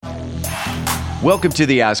Welcome to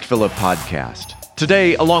the Ask Philip podcast.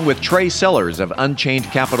 Today, along with Trey Sellers of Unchained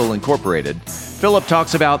Capital Incorporated, Philip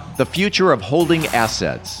talks about the future of holding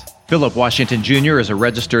assets. Philip Washington Jr. is a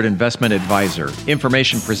registered investment advisor.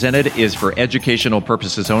 Information presented is for educational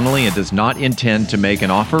purposes only and does not intend to make an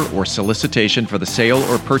offer or solicitation for the sale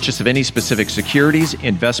or purchase of any specific securities,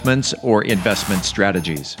 investments, or investment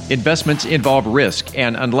strategies. Investments involve risk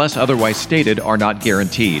and, unless otherwise stated, are not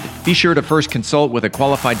guaranteed. Be sure to first consult with a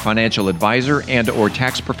qualified financial advisor and/or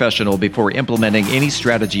tax professional before implementing any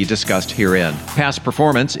strategy discussed herein. Past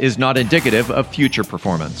performance is not indicative of future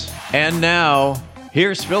performance. And now,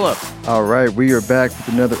 here's Philip. All right, we are back with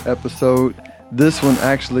another episode. This one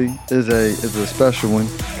actually is a special one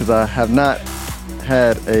because I have not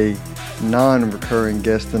had a non-recurring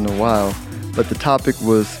guest in a while, but the topic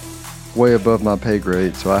was way above my pay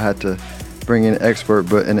grade, so I had to bring in an expert.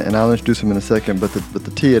 And I'll introduce him in a second. But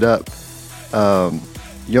to tee it up, I've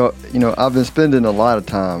been spending a lot of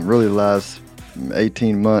time, really the last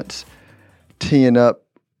 18 months, teeing up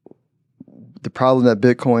the problem that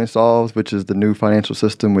Bitcoin solves, which is the new financial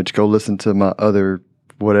system, which go listen to my other,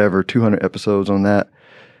 200 episodes on that.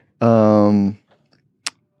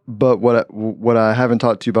 But what I haven't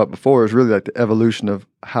talked to you about before is really like the evolution of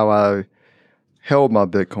how I held my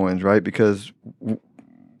Bitcoins, right? Because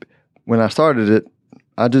when I started it,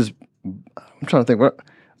 I'm trying to think, I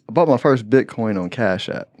bought my first Bitcoin on Cash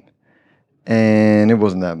App, and it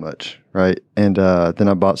wasn't that much, right? And then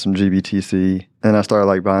I bought some GBTC, and I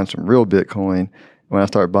started buying some real Bitcoin. When I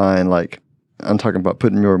started buying, I'm talking about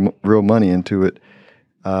putting real money into it,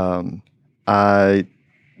 I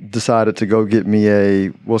decided to go get me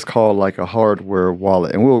what's called a hardware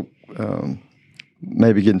wallet, and we'll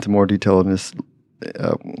maybe get into more detail on this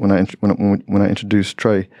when I introduce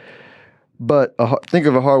Trey. But think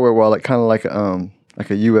of a hardware wallet kind of like a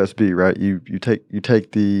USB, right? You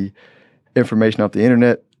take the information off the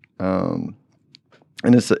internet,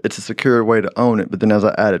 and it's a secure way to own it. But then as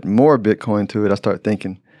I added more Bitcoin to it, I started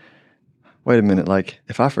thinking, wait a minute,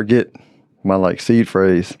 if I forget my seed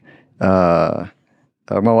phrase, my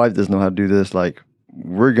wife doesn't know how to do this,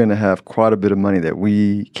 we're going to have quite a bit of money that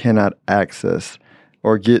we cannot access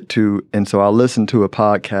or get to. And so I listened to a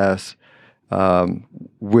podcast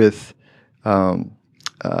with, and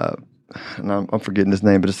I'm forgetting his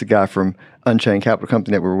name, but it's a guy from Unchained Capital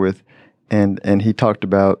Company that we're with. And he talked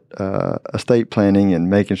about estate planning and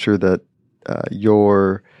making sure that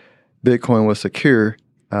your Bitcoin was secure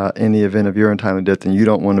in the event of your untimely death, and you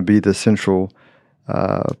don't want to be the central,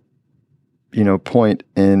 point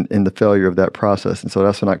in the failure of that process. And so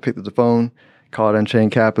that's when I picked up the phone, called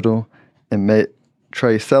Unchained Capital, and met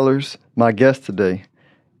Trey Sellers, my guest today.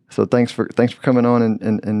 So thanks for coming on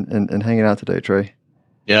and hanging out today, Trey.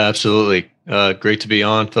 Yeah, absolutely. Great to be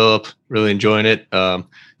on, Philip. Really enjoying it.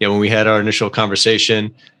 When we had our initial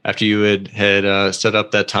conversation after you had set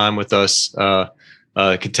up that time with us,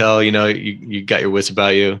 I could tell, you got your wits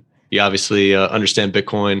about you. You obviously understand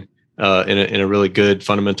Bitcoin in a really good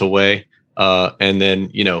fundamental way. And then,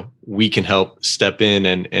 we can help step in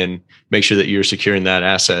and make sure that you're securing that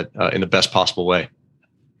asset in the best possible way.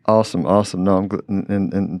 Awesome. No, I'm good.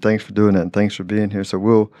 And thanks for doing that. And thanks for being here. So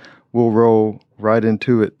we'll roll right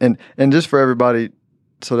into it. And just for everybody,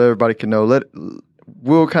 so that everybody can know,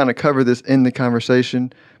 we'll kind of cover this in the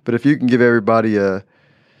conversation, but if you can give everybody a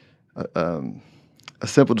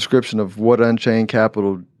simple description of what Unchained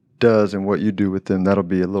Capital does and what you do with them, that'll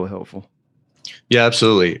be a little helpful. Yeah,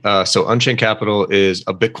 absolutely. So Unchained Capital is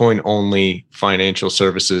a Bitcoin-only financial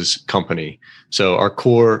services company. So our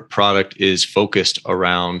core product is focused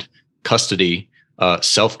around custody,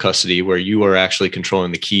 self-custody, where you are actually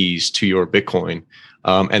controlling the keys to your Bitcoin.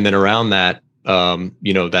 And then around that,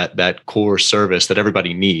 that core service that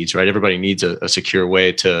everybody needs, right? Everybody needs a secure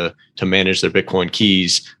way to manage their Bitcoin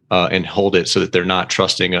keys and hold it so that they're not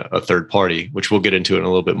trusting a third party, which we'll get into in a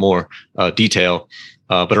little bit more detail.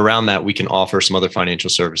 But around that, we can offer some other financial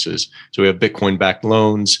services. So we have Bitcoin-backed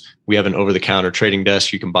loans. We have an over-the-counter trading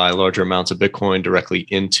desk. You can buy larger amounts of Bitcoin directly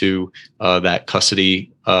into that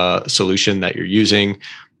custody solution that you're using.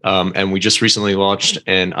 And we just recently launched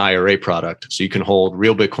an IRA product. So you can hold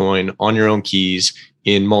real Bitcoin on your own keys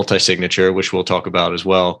in multi-signature, which we'll talk about as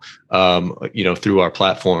well, through our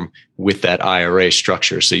platform with that IRA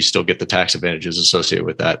structure. So you still get the tax advantages associated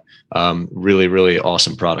with that. Really, really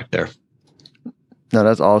awesome product there. No,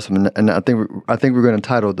 that's awesome, and I think we're going to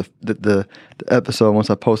title the episode, once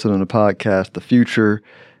I post it on the podcast, "The Future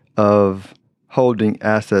of Holding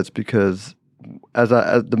Assets," because as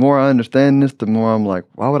the more I understand this, the more I'm like,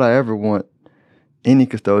 why would I ever want any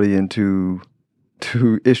custodian to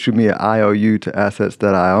issue me an IOU to assets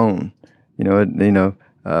that I own?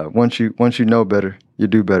 once you know better, you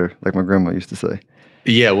do better, like my grandma used to say.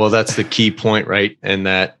 Yeah, well, that's the key point, right? And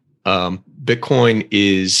that Bitcoin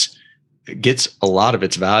gets a lot of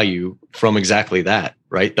its value from exactly that,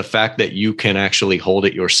 right? The fact that you can actually hold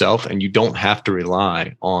it yourself and you don't have to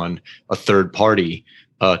rely on a third party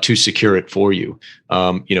to secure it for you.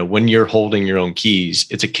 When you're holding your own keys,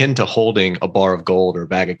 it's akin to holding a bar of gold or a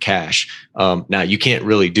bag of cash. Now, you can't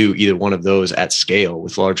really do either one of those at scale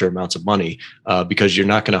with larger amounts of money because you're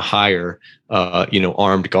not going to hire,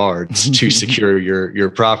 armed guards to secure your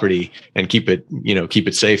property and keep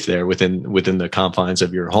it safe there within the confines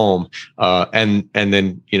of your home. And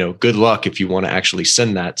then, good luck if you want to actually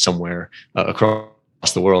send that somewhere across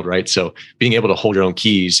the world, right? So being able to hold your own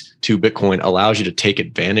keys to Bitcoin allows you to take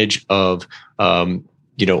advantage of,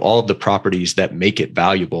 all of the properties that make it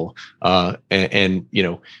valuable. And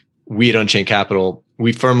we at Unchained Capital,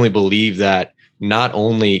 we firmly believe that not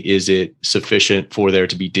only is it sufficient for there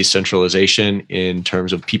to be decentralization in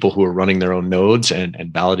terms of people who are running their own nodes and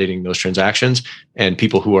validating those transactions and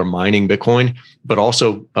people who are mining Bitcoin, but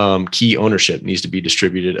also key ownership needs to be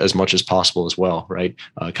distributed as much as possible as well, right?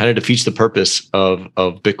 Kind of defeats the purpose of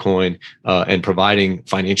Bitcoin and providing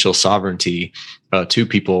financial sovereignty to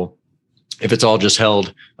people if it's all just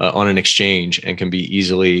held on an exchange and can be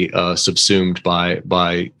easily subsumed by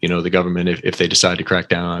the government if they decide to crack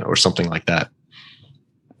down on it or something like that.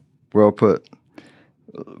 Well put.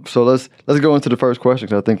 So let's go into the first question,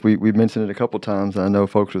 because I think we mentioned it a couple times, and I know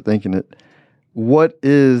folks are thinking it. What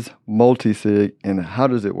is multi-sig and how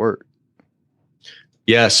does it work?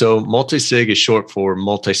 Yeah, so multi-sig is short for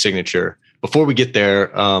multi-signature. Before we get there,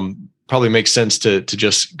 probably makes sense to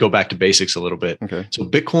just go back to basics a little bit. Okay. So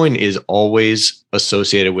Bitcoin is always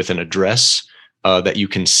associated with an address that you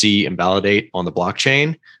can see and validate on the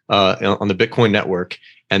blockchain, on the Bitcoin network.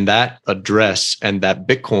 And that address and that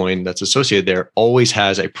Bitcoin that's associated there always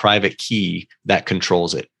has a private key that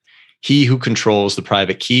controls it. He who controls the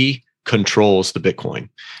private key controls the Bitcoin.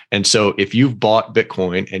 And so if you've bought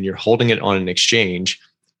Bitcoin and you're holding it on an exchange,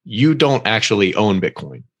 you don't actually own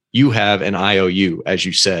Bitcoin. You have an IOU, as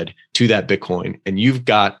you said, to that Bitcoin, and you've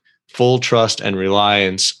got full trust and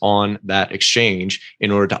reliance on that exchange in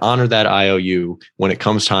order to honor that IOU when it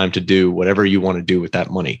comes time to do whatever you want to do with that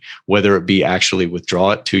money, whether it be actually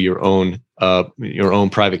withdraw it to your own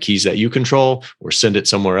private keys that you control or send it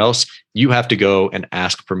somewhere else. You have to go and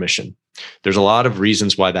ask permission. There's a lot of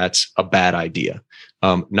reasons why that's a bad idea.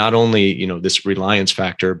 Not only, this reliance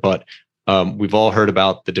factor, but we've all heard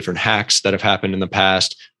about the different hacks that have happened in the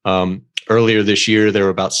past. Earlier this year, there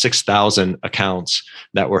were about 6,000 accounts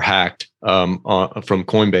that were hacked from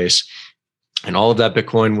Coinbase. And all of that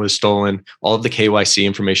Bitcoin was stolen. All of the KYC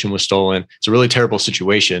information was stolen. It's a really terrible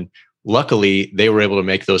situation. Luckily, they were able to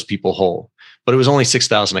make those people whole. But it was only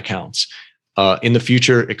 6,000 accounts. In the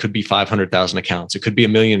future, it could be 500,000 accounts. It could be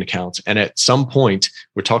 1 million accounts. And at some point,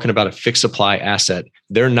 we're talking about a fixed supply asset.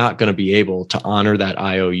 They're not going to be able to honor that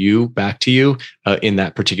IOU back to you in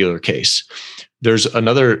that particular case. There's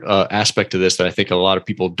another aspect to this that I think a lot of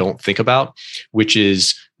people don't think about, which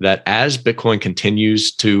is that as Bitcoin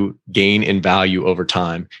continues to gain in value over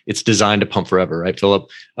time, it's designed to pump forever, right, Philip?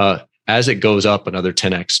 As it goes up another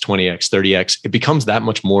 10x, 20x, 30x, it becomes that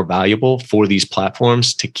much more valuable for these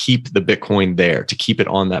platforms to keep the Bitcoin there, to keep it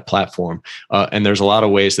on that platform. And there's a lot of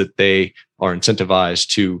ways that they are incentivized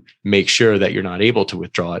to make sure that you're not able to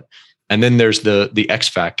withdraw it. And then there's the X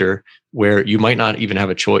factor, where you might not even have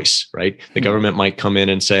a choice, right? The government might come in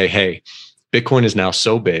and say, hey, Bitcoin is now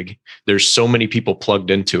so big, there's so many people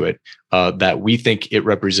plugged into it that we think it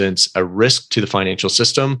represents a risk to the financial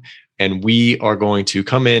system. And we are going to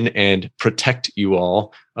come in and protect you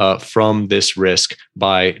all from this risk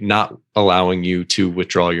by not allowing you to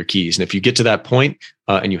withdraw your keys. And if you get to that point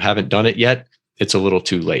and you haven't done it yet, it's a little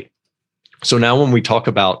too late. So now when we talk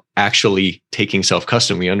about actually taking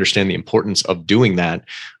self-custody, we understand the importance of doing that.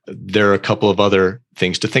 There are a couple of other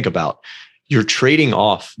things to think about. You're trading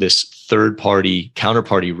off this third-party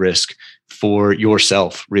counterparty risk for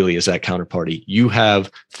yourself, really, as that counterparty. You have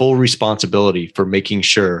full responsibility for making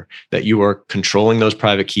sure that you are controlling those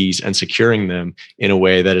private keys and securing them in a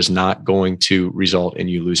way that is not going to result in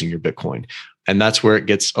you losing your Bitcoin. And that's where it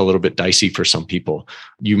gets a little bit dicey for some people.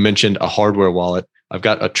 You mentioned a hardware wallet. I've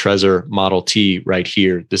got a Trezor Model T right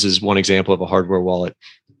here. This is one example of a hardware wallet.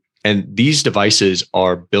 And these devices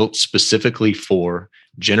are built specifically for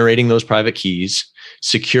generating those private keys,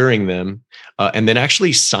 securing them, and then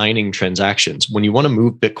actually signing transactions. When you want to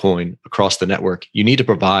move Bitcoin across the network, you need to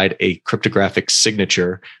provide a cryptographic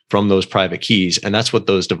signature from those private keys. And that's what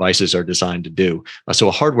those devices are designed to do. So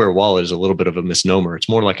a hardware wallet is a little bit of a misnomer. It's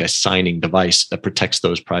more like a signing device that protects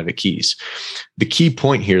those private keys. The key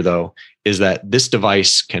point here, though, is that this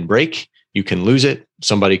device can break. You can lose it.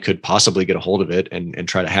 Somebody could possibly get a hold of it and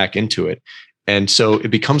try to hack into it. And so it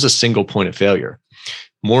becomes a single point of failure.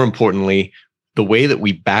 More importantly, the way that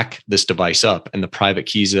we back this device up and the private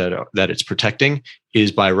keys that it's protecting is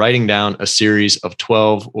by writing down a series of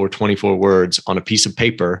 12 or 24 words on a piece of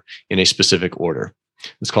paper in a specific order.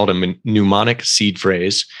 It's called a mnemonic seed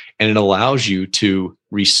phrase, and it allows you to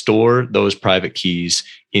restore those private keys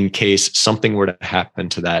in case something were to happen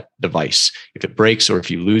to that device. If it breaks or if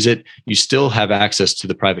you lose it, you still have access to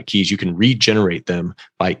the private keys. You can regenerate them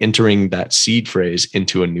by entering that seed phrase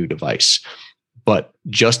into a new device. But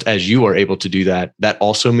just as you are able to do that, that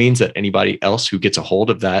also means that anybody else who gets a hold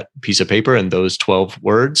of that piece of paper and those 12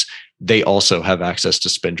 words, they also have access to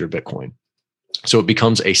spend your Bitcoin. So it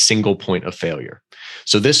becomes a single point of failure.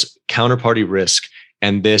 So this counterparty risk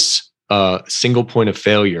and this single point of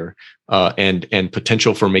failure and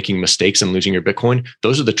potential for making mistakes and losing your Bitcoin,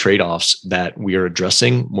 those are the trade-offs that we are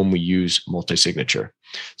addressing when we use multi-signature.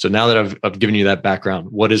 So now that I've given you that background,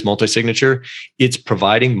 what is multi-signature? It's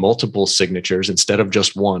providing multiple signatures instead of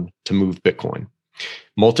just one to move Bitcoin.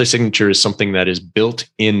 Multi-signature is something that is built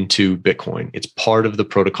into Bitcoin. It's part of the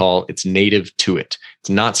protocol. It's native to it. It's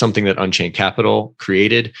not something that Unchained Capital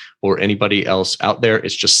created or anybody else out there.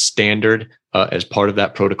 It's just standard as part of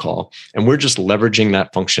that protocol. And we're just leveraging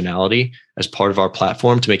that functionality as part of our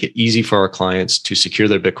platform to make it easy for our clients to secure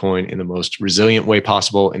their Bitcoin in the most resilient way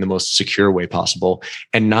possible, in the most secure way possible,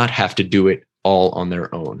 and not have to do it all on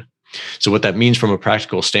their own. So what that means from a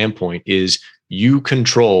practical standpoint is you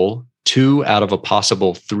control 2 out of a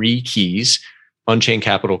possible 3 keys. Unchained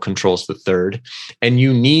Capital controls the third. And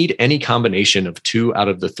you need any combination of 2 out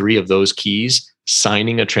of the 3 of those keys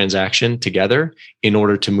signing a transaction together in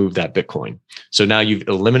order to move that Bitcoin. So now you've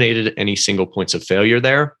eliminated any single points of failure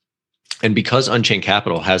there. And because Unchained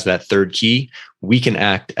Capital has that third key, we can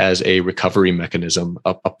act as a recovery mechanism,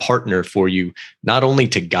 a partner for you, not only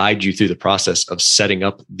to guide you through the process of setting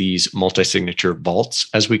up these multi-signature vaults,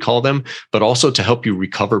 as we call them, but also to help you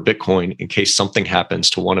recover Bitcoin in case something happens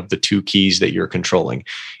to one of the 2 keys that you're controlling.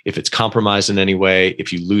 If it's compromised in any way,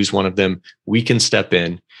 if you lose one of them, we can step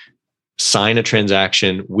in, sign a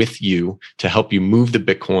transaction with you to help you move the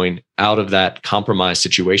Bitcoin out of that compromised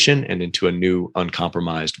situation and into a new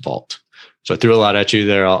uncompromised vault. So I threw a lot at you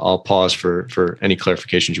there. I'll pause for any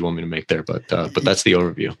clarifications you want me to make there, but that's the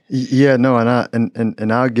overview. Yeah, no,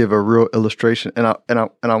 and I'll give a real illustration, and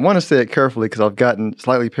I want to say it carefully because I've gotten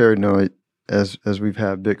slightly paranoid as we've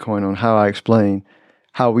had Bitcoin on how I explain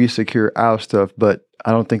how we secure our stuff, but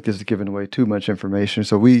I don't think this is giving away too much information.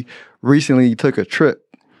 So we recently took a trip,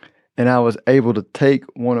 and I was able to take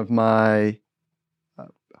one of my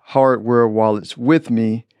hardware wallets with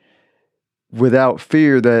me without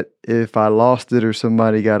fear that if I lost it or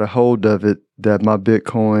somebody got a hold of it, that my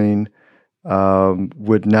Bitcoin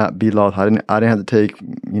would not be lost. I didn't have to take,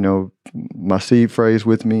 my seed phrase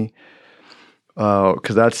with me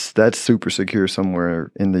because that's super secure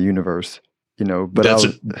somewhere in the universe,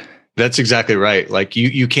 But that's exactly right. Like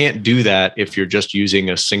you can't do that if you're just using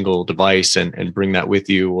a single device and bring that with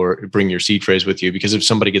you or bring your seed phrase with you, because if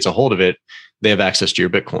somebody gets a hold of it, they have access to your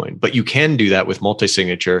Bitcoin. But you can do that with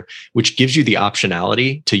multi-signature, which gives you the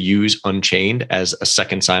optionality to use Unchained as a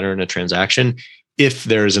second signer in a transaction if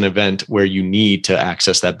there's an event where you need to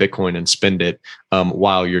access that Bitcoin and spend it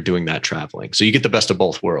while you're doing that traveling. So you get the best of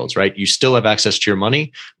both worlds, right? You still have access to your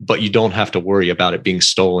money, but you don't have to worry about it being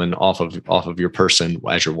stolen off of your person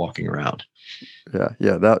as you're walking around.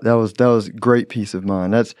 Yeah, that was great peace of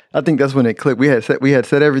mind. I think that's when it clicked. We had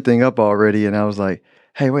set everything up already, and I was like,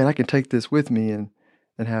 hey, wait, I can take this with me and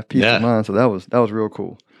have peace of mind. So that was real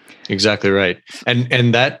cool. Exactly right.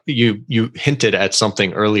 And that you hinted at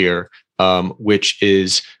something earlier, which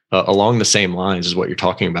is along the same lines as what you're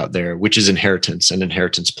talking about there, which is inheritance and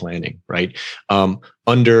inheritance planning, right?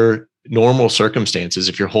 Under normal circumstances,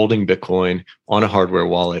 if you're holding Bitcoin on a hardware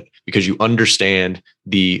wallet because you understand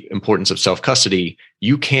the importance of self-custody,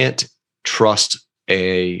 you can't trust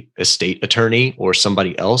a estate attorney or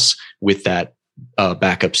somebody else with that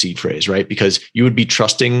backup seed phrase, right? Because you would be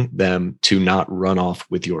trusting them to not run off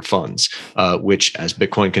with your funds, which as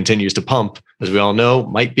Bitcoin continues to pump, as we all know,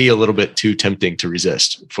 might be a little bit too tempting to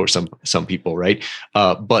resist for some people, right?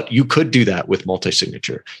 But you could do that with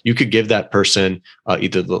multi-signature. You could give that person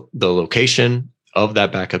either the location of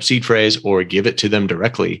that backup seed phrase or give it to them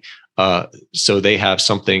directly, so they have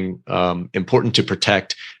something important to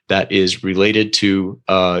protect that is related to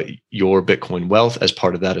your Bitcoin wealth as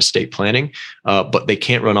part of that estate planning, but they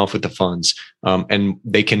can't run off with the funds. And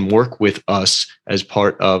they can work with us as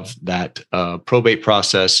part of that probate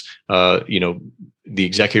process. The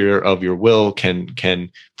executor of your will can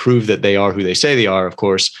prove that they are who they say they are, of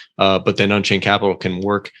course, but then Unchained Capital can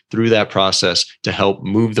work through that process to help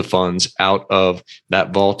move the funds out of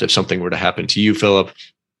that vault if something were to happen to you, Philip,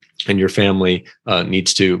 and your family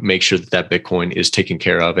needs to make sure that Bitcoin is taken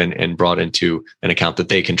care of and brought into an account that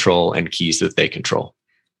they control and keys that they control.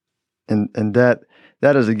 And that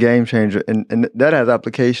is a game changer, and that has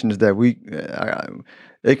applications that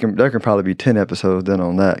there can probably be 10 episodes then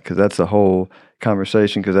on that, because that's a whole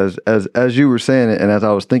conversation. Because as you were saying it, and as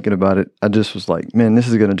I was thinking about it, I just was like, man, this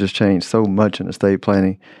is going to just change so much in estate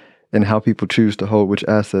planning and how people choose to hold which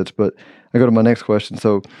assets. But I go to my next question.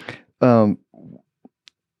 So, and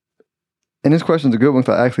this question is a good one,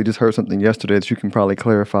 because I actually just heard something yesterday that you can probably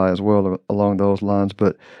clarify as well along those lines.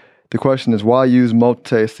 But the question is, why use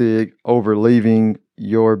multi-sig over leaving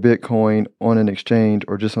your Bitcoin on an exchange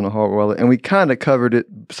or just on a hard wallet? And we kind of covered it.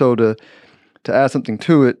 So to add something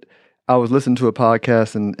to it, I was listening to a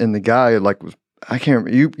podcast, and the guy I can't remember,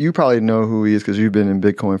 you probably know who he is because you've been in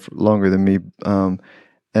Bitcoin for longer than me. And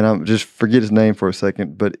I'm just forget his name for a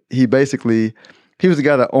second, but he was the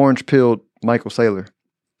guy that orange pilled Michael Saylor.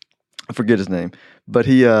 I forget his name, but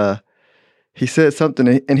he said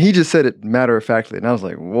something, and he just said it matter-of-factly, and I was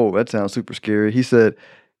like, whoa, that sounds super scary. He said,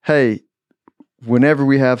 hey, whenever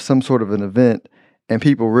we have some sort of an event and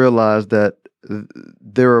people realize that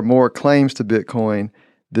there are more claims to Bitcoin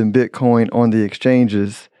than Bitcoin on the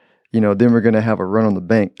exchanges, then we're going to have a run on the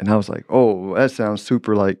bank. And I was like, oh, that sounds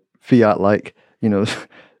super like fiat-like,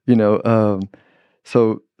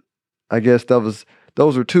 so I guess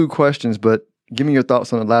those were two questions, but give me your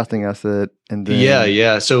thoughts on the last thing I said. And then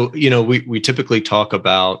Yeah. So, we typically talk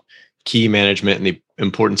about key management and the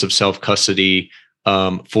importance of self-custody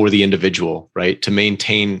for the individual, right? To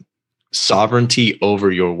maintain sovereignty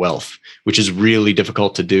over your wealth, which is really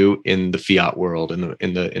difficult to do in the fiat world,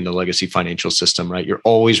 in the legacy financial system, right? You're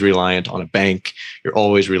always reliant on a bank. You're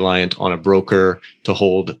always reliant on a broker to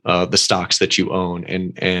hold the stocks that you own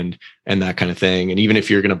and that kind of thing. And even if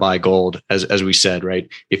you're going to buy gold, as we said, right?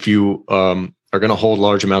 If you are going to hold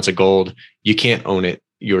large amounts of gold, you can't own it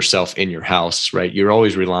yourself in your house, right? You're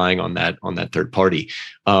always relying on that third party.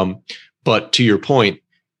 But to your point,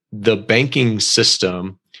 the banking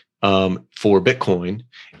system for Bitcoin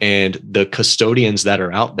and the custodians that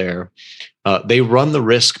are out there, they run the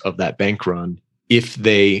risk of that bank run if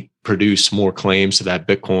they produce more claims to that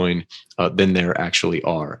Bitcoin than there actually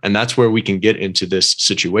are. And that's where we can get into this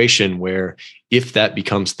situation where if that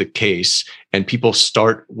becomes the case and people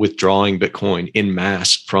start withdrawing Bitcoin in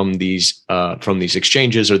mass from these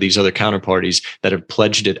exchanges or these other counterparties that have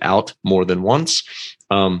pledged it out more than once,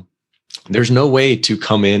 there's no way to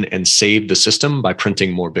come in and save the system by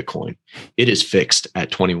printing more Bitcoin. It is fixed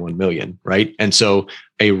at 21 million, right? And so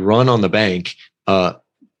a run on the bank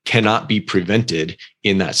cannot be prevented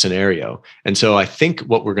in that scenario. And so I think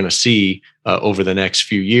what we're going to see over the next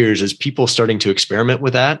few years is people starting to experiment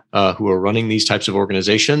with that, who are running these types of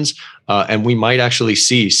organizations. And we might actually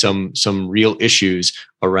see some real issues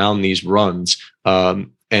around these runs.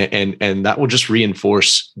 And that will just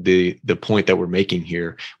reinforce the point that we're making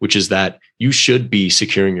here, which is that you should be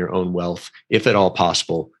securing your own wealth, if at all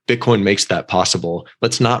possible. Bitcoin makes that possible.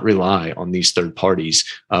 Let's not rely on these third parties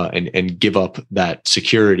and give up that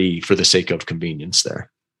security for the sake of convenience there.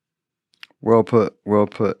 Well put.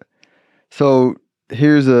 So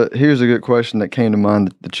here's a good question that came to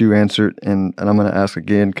mind that you answered, and I'm going to ask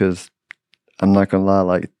again because I'm not going to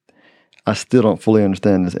lie, I still don't fully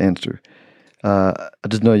understand this answer. I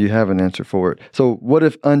just know you have an answer for it. So what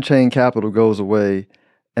if Unchained Capital goes away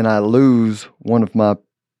and I lose one of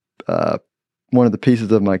the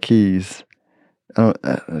pieces of my keys?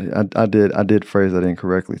 I did phrase that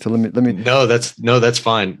incorrectly. So let me. No, that's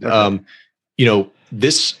fine. Okay.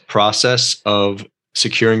 This process of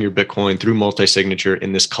securing your Bitcoin through multi-signature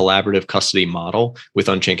in this collaborative custody model with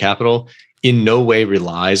Unchained Capital in no way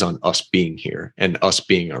relies on us being here and us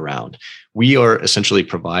being around. We are essentially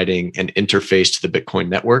providing an interface to the Bitcoin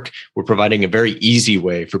network. We're providing a very easy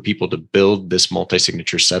way for people to build this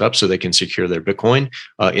multi-signature setup so they can secure their Bitcoin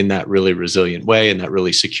in that really resilient way, in that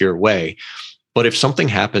really secure way. But if something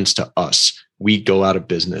happens to us, we go out of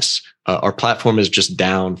business. Our platform is just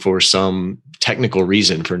down for some technical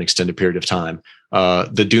reason for an extended period of time.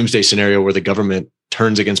 The doomsday scenario where the government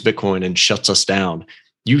turns against Bitcoin and shuts us down.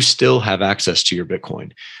 you still have access to your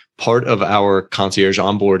Bitcoin. Part of our concierge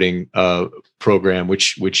onboarding program,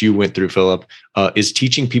 which you went through, Philip, is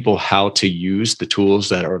teaching people how to use the tools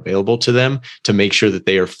that are available to them to make sure that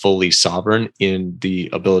they are fully sovereign in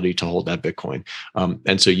the ability to hold that Bitcoin.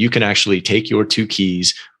 And so you can actually take your 2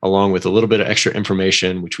 keys along with a little bit of extra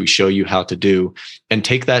information, which we show you how to do, and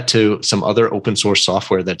take that to some other open source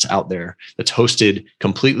software that's out there that's hosted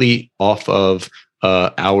completely off of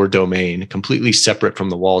our domain, completely separate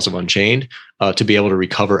from the walls of Unchained, to be able to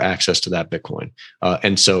recover access to that Bitcoin.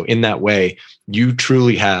 And so in that way, you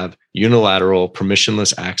truly have unilateral,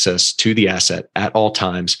 permissionless access to the asset at all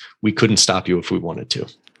times. We couldn't stop you if we wanted to.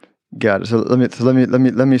 Got it. So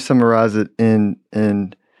let me summarize it in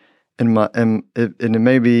my, and it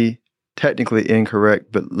may be technically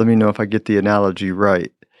incorrect, but let me know if I get the analogy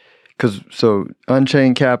right. So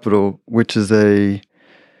Unchained Capital, which is a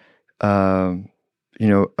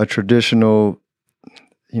traditional,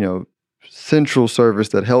 central service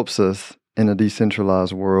that helps us in a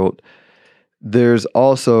decentralized world. There's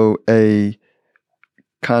also a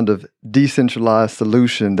kind of decentralized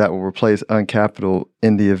solution that will replace Uncapital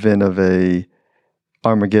in the event of a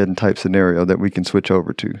Armageddon type scenario that we can switch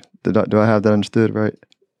over to. Do I have that understood right?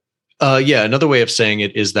 Yeah, another way of saying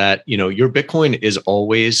it is that, your Bitcoin is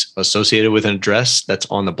always associated with an address that's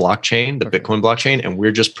on the blockchain, the Bitcoin blockchain, and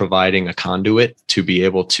we're just providing a conduit to be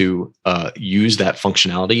able to use that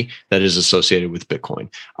functionality that is associated with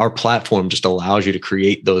Bitcoin. Our platform just allows you to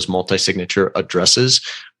create those multi-signature addresses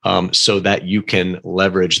so that you can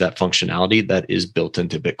leverage that functionality that is built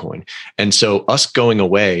into Bitcoin. And so us going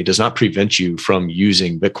away does not prevent you from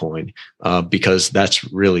using Bitcoin because that's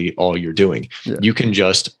really all you're doing. Yeah. You can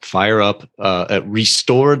just fire up,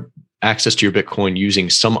 restore access to your Bitcoin using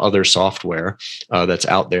some other software that's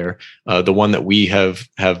out there. The one that we have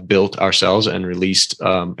built ourselves and released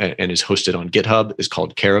and is hosted on GitHub is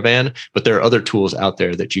called Caravan. But there are other tools out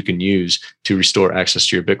there that you can use to restore access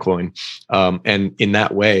to your Bitcoin. And in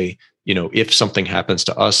that way, if something happens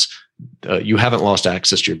to us, you haven't lost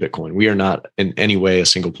access to your Bitcoin. We are not in any way a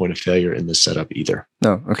single point of failure in this setup either.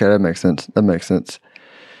 No, okay, that makes sense.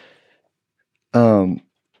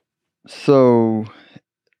 So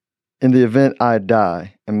in the event I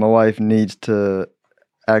die and my wife needs to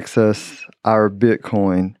access our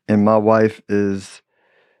Bitcoin, and my wife is,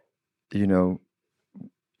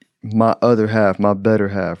 my other half, my better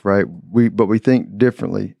half, right? But we think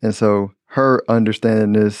differently. And so her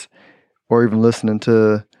understanding this, or even listening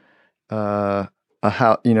to a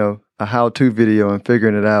how-to video and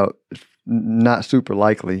figuring it out, not super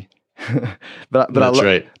likely. but That's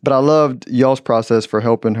right. But I loved y'all's process for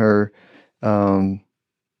helping her understand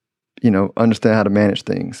how to manage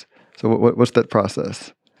things. So what's that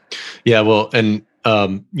process? Yeah, well, and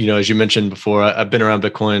as you mentioned before, I've been around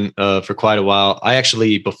Bitcoin for quite a while. I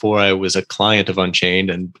actually, before I was a client of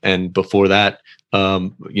Unchained, and before that,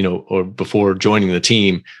 or before joining the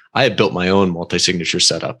team, I had built my own multi-signature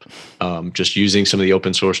setup, just using some of the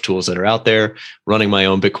open source tools that are out there, running my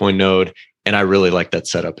own Bitcoin node. And I really like that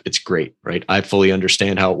setup. It's great, right? I fully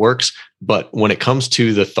understand how it works. But when it comes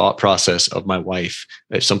to the thought process of my wife,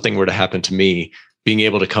 if something were to happen to me, being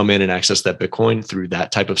able to come in and access that Bitcoin through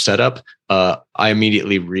that type of setup, I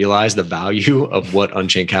immediately realized the value of what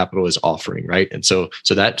Unchained Capital is offering, right? And so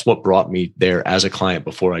that's what brought me there as a client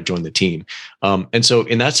before I joined the team. And so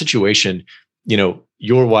in that situation,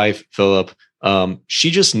 your wife, Philip, she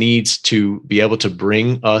just needs to be able to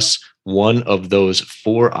bring us one of those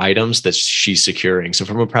 4 items that she's securing. So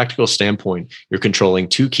from a practical standpoint, you're controlling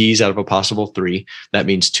 2 keys out of a possible 3. That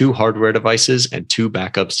means 2 hardware devices and 2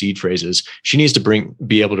 backup seed phrases. She needs to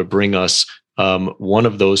be able to bring us one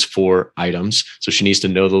of those 4 items. So she needs to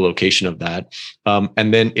know the location of that.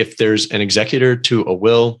 And then if there's an executor to a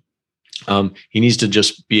will, he needs to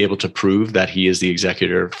just be able to prove that he is the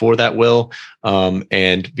executor for that will,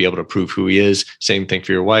 and be able to prove who he is. Same thing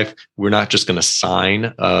for your wife. We're not just going to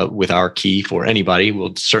sign with our key for anybody.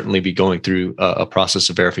 We'll certainly be going through a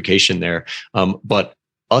process of verification there. But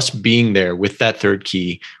us being there with that 3rd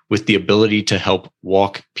key, with the ability to help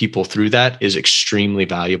walk people through that, is extremely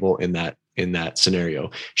valuable in that scenario.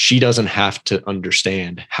 She doesn't have to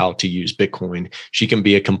understand how to use Bitcoin. She can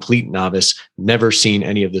be a complete novice, never seen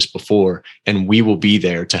any of this before, and we will be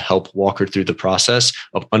there to help walk her through the process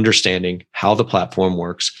of understanding how the platform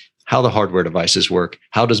works, how the hardware devices work,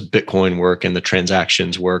 how does Bitcoin work and the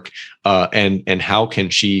transactions work, and how can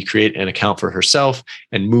she create an account for herself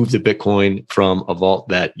and move the Bitcoin from a vault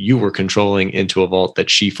that you were controlling into a vault that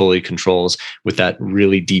she fully controls, with that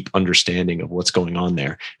really deep understanding of what's going on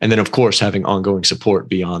there. And then, of course, having ongoing support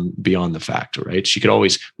beyond the fact, right? She could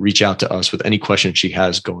always reach out to us with any questions she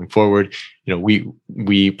has going forward.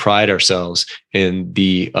 We pride ourselves in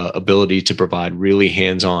the ability to provide really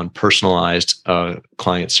hands-on, personalized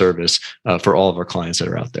client service for all of our clients that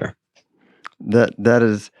are out there. That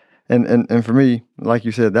is, and for me, like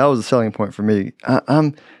you said, that was a selling point for me.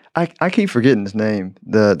 I keep forgetting his name.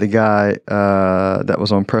 The guy that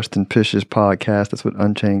was on Preston Pish's podcast. That's with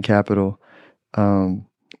Unchained Capital. It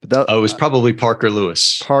was probably Parker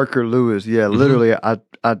Lewis. Parker Lewis, yeah. Mm-hmm. Literally,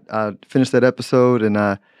 I finished that episode and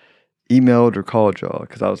I emailed or called y'all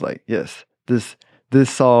because I was like, yes, this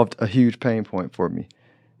solved a huge pain point for me.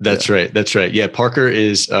 That's right. Yeah, Parker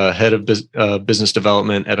is head of business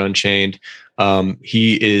development at Unchained.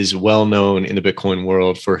 He is well known in the Bitcoin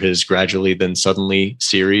world for his Gradually Then Suddenly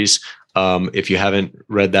series. If you haven't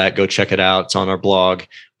read that, go check it out. It's on our blog.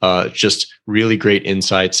 Just really great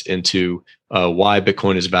insights into why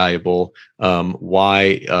Bitcoin is valuable,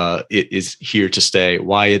 why it is here to stay,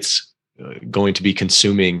 why it's going to be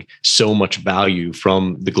consuming so much value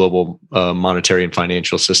from the global monetary and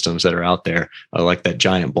financial systems that are out there, like that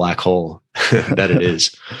giant black hole that it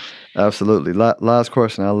is. Absolutely. Last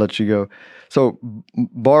question, I'll let you go. So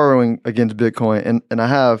borrowing against Bitcoin, and I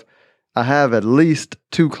have at least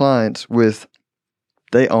 2 clients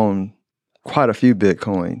they own quite a few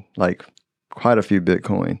Bitcoin.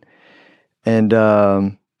 And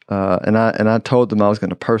I told them I was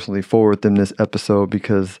going to personally forward them this episode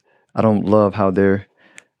because I don't love how they're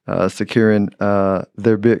securing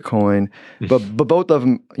their Bitcoin, but both of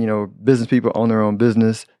them, business people own their own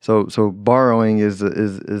business. So borrowing is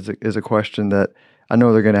a question that I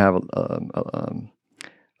know they're going to have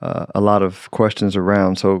a lot of questions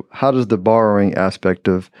around. So how does the borrowing aspect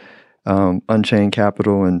of Unchained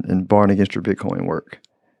Capital and borrowing against your Bitcoin work?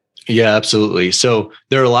 Yeah, absolutely. So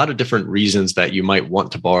there are a lot of different reasons that you might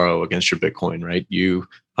want to borrow against your Bitcoin, right? You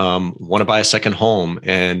want to buy a second home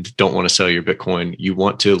and don't want to sell your Bitcoin. You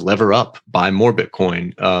want to lever up, buy more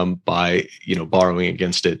Bitcoin by borrowing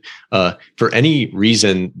against it. For any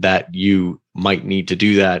reason that you might need to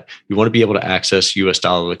do that, you want to be able to access US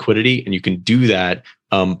dollar liquidity, and you can do that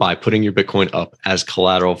by putting your Bitcoin up as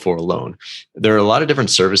collateral for a loan. There are a lot of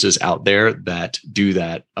different services out there that do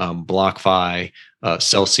that. BlockFi,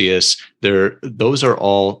 Celsius, those are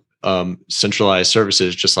all centralized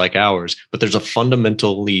services just like ours, but there's a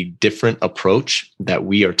fundamentally different approach that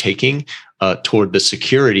we are taking toward the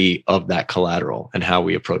security of that collateral and how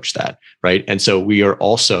we approach that, right? And so we are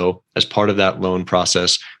also, as part of that loan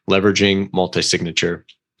process, leveraging multi-signature.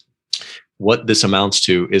 What this amounts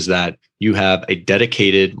to is that you have a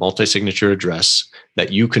dedicated multi-signature address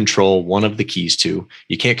that you control one of the keys to.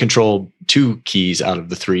 You can't control 2 keys out of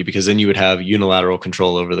the 3 because then you would have unilateral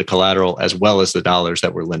control over the collateral as well as the dollars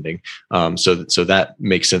that we're lending. So that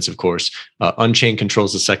makes sense, of course. Unchained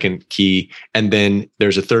controls the second key, and then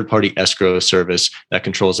there's a third-party escrow service that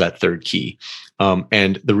controls that third key.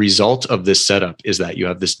 And the result of this setup is that you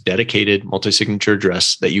have this dedicated multi-signature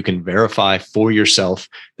address that you can verify for yourself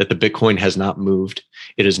that the Bitcoin has not moved.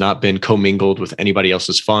 It has not been commingled with anybody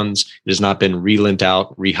else's funds. It has not been relent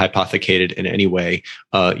out, rehypothecated in any way.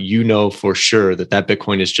 You know for sure that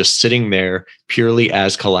Bitcoin is just sitting there purely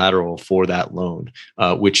as collateral for that loan,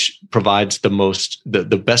 which provides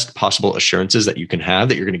the best possible assurances that you can have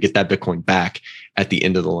that you're going to get that Bitcoin back at the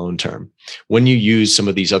end of the loan term. When you use some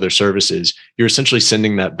of these other services, you're essentially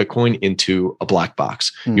sending that Bitcoin into a black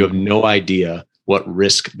box. You have no idea what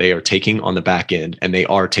risk they are taking on the back end, and they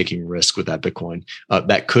are taking risk with that Bitcoin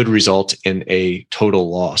that could result in a total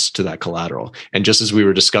loss to that collateral. And just as we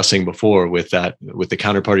were discussing before with the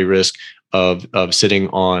counterparty risk of sitting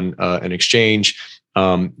on an exchange,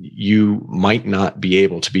 you might not be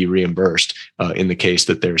able to be reimbursed in the case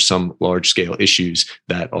that there's some large scale issues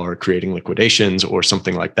that are creating liquidations or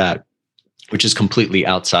something like that, which is completely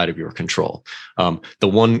outside of your control. The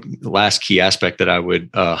one last key aspect that I would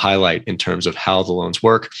highlight in terms of how the loans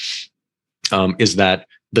work is that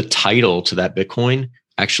the title to that Bitcoin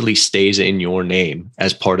actually stays in your name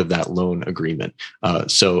as part of that loan agreement.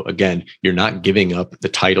 So again, you're not giving up the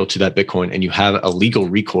title to that Bitcoin, and you have a legal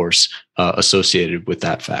recourse associated with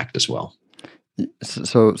that fact as well.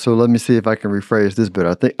 So let me see if I can rephrase this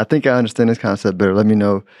better. I think I understand this concept better. Let me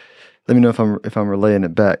know if I'm relaying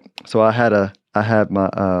it back. So I had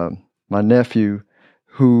my nephew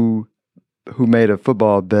who made a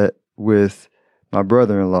football bet with my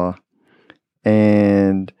brother-in-law,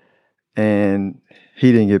 and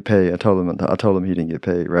he didn't get paid. I told him he didn't get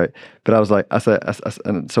paid, right? But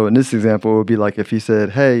and so in this example, it would be like if he said,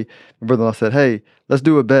 hey, my brother-in-law said, hey, let's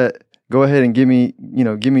do a bet. Go ahead and give me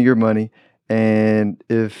your money. And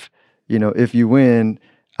if you win,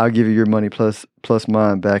 I'll give you your money plus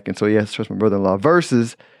mine back. And so he has to trust my brother-in-law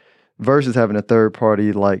versus having a third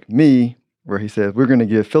party like me, where he says, we're going to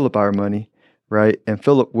give Philip our money, right? And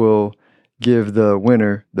Philip will give the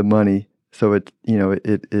winner the money. So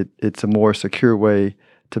it's a more secure way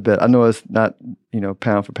to bet. I know it's not,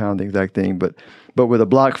 pound for pound the exact thing, but with a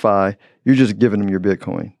BlockFi, you're just giving them your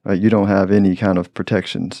Bitcoin, right? You don't have any kind of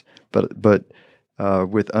protections. But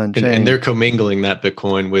with Unchained, and they're commingling that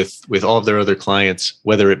Bitcoin with all of their other clients,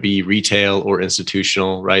 whether it be retail or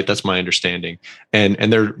institutional, right? That's my understanding,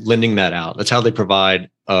 and they're lending that out. That's how they provide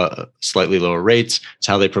slightly lower rates. It's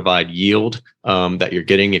how they provide yield that you're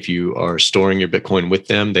getting if you are storing your Bitcoin with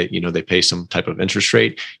them. They pay some type of interest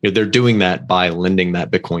rate. They're doing that by lending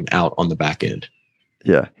that Bitcoin out on the back end.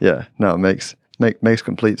 Yeah. No, it makes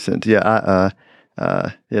complete sense. Yeah,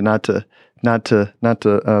 Not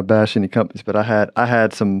to bash any companies, but I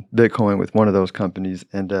had some Bitcoin with one of those companies,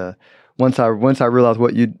 and once I realized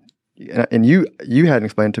what you hadn't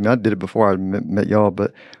explained to me, I did it before I met y'all,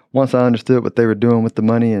 but once I understood what they were doing with the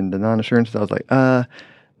money and the non-assurances, I was like,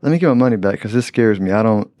 let me get my money back because this scares me. I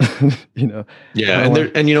don't, Yeah,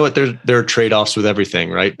 and you know what? There are trade-offs with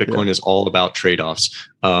everything, right? Bitcoin is all about trade-offs.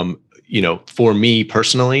 For me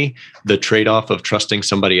personally, the trade-off of trusting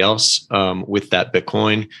somebody else with that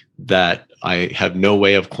Bitcoin that I have no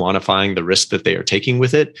way of quantifying the risk that they are taking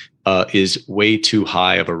with it is way too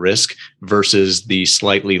high of a risk versus the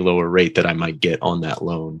slightly lower rate that I might get on that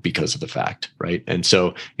loan because of the fact, right? And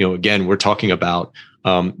so, again, we're talking about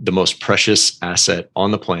the most precious asset on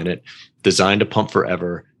the planet, designed to pump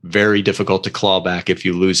forever, very difficult to claw back if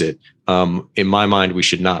you lose it. In my mind, we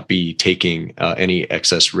should not be taking any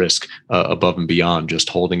excess risk above and beyond just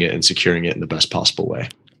holding it and securing it in the best possible way.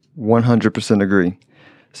 100% agree.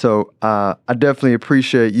 So I definitely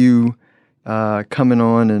appreciate you coming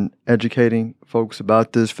on and educating folks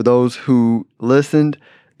about this. For those who listened,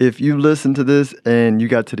 if you listened to this and you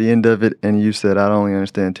got to the end of it and you said, I only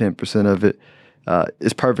understand 10% of it,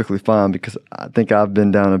 it's perfectly fine, because I think I've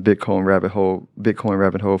been down a Bitcoin rabbit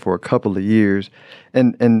hole for a couple of years,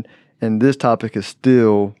 and this topic is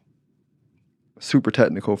still super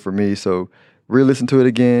technical for me. So re-listen to it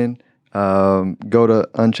again. Go to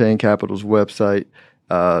Unchained Capital's website.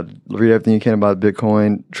 Read everything you can about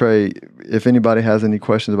Bitcoin. Trey, if anybody has any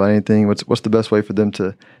questions about anything, what's the best way for them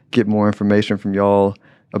to get more information from y'all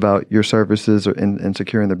about your services and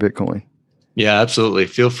securing their Bitcoin? Yeah, absolutely.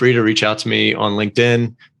 Feel free to reach out to me on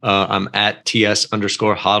LinkedIn. I'm at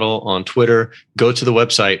TS_HODL on Twitter. Go to the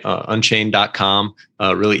website, unchained.com.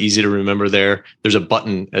 Really easy to remember there. There's a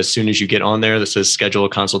button as soon as you get on there that says schedule a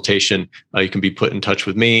consultation. You can be put in touch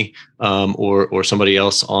with me or somebody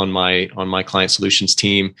else on my client solutions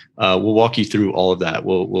team. We'll walk you through all of that.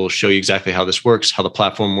 We'll show you exactly how this works, how the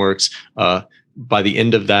platform works. By the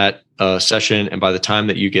end of that session, and by the time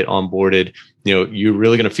that you get onboarded, you're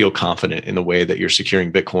really going to feel confident in the way that you're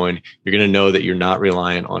securing Bitcoin. You're going to know that you're not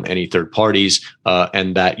reliant on any third parties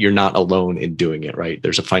and that you're not alone in doing it, right?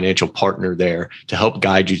 There's a financial partner there to help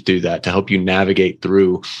guide you through that, to help you navigate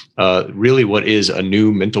through really what is a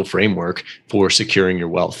new mental framework for securing your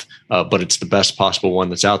wealth. But it's the best possible one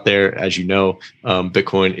that's out there. As you know,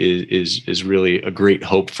 Bitcoin is really a great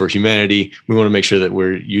hope for humanity. We want to make sure that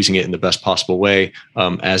we're using it in the best possible way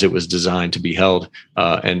as it was designed to be held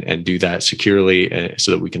and do that securely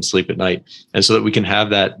so that we can sleep at night and so that we can have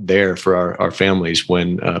that there for our families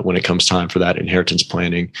when it comes time for that inheritance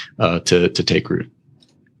planning to take root.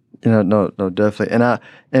 No, definitely.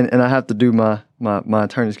 And I have to do my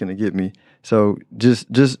attorney's going to get me. So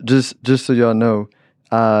just so y'all know,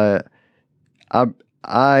 I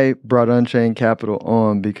brought Unchained Capital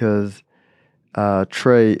on because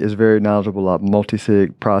Trey is very knowledgeable about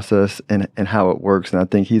multi-sig process and how it works. And I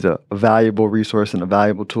think he's a valuable resource and a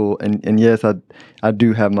valuable tool. And yes, I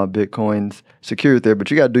do have my Bitcoins secured there,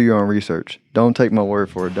 but you got to do your own research. Don't take my word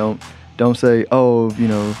for it. Don't say,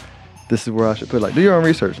 this is where I should put it. Like, do your own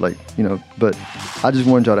research. But I just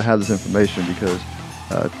wanted y'all to have this information because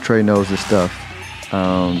Trey knows this stuff.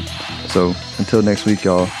 So until next week,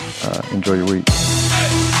 y'all, enjoy your week.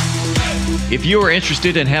 If you are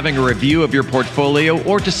interested in having a review of your portfolio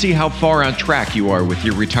or to see how far on track you are with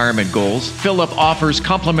your retirement goals, Philip offers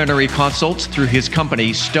complimentary consults through his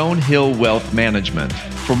company, Stonehill Wealth Management.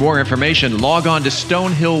 For more information, log on to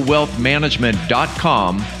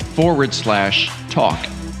stonehillwealthmanagement.com/talk.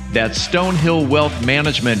 That's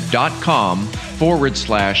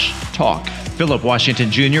stonehillwealthmanagement.com/talk. Philip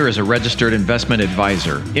Washington Jr. is a registered investment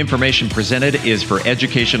advisor. Information presented is for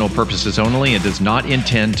educational purposes only and does not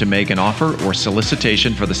intend to make an offer or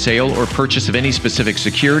solicitation for the sale or purchase of any specific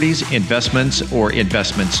securities, investments, or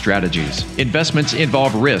investment strategies. Investments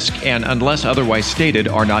involve risk and, unless otherwise stated,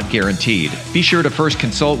 are not guaranteed. Be sure to first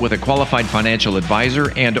consult with a qualified financial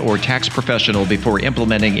advisor and/or tax professional before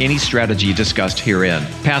implementing any strategy discussed herein.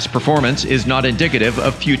 Past performance is not indicative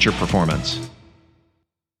of future performance.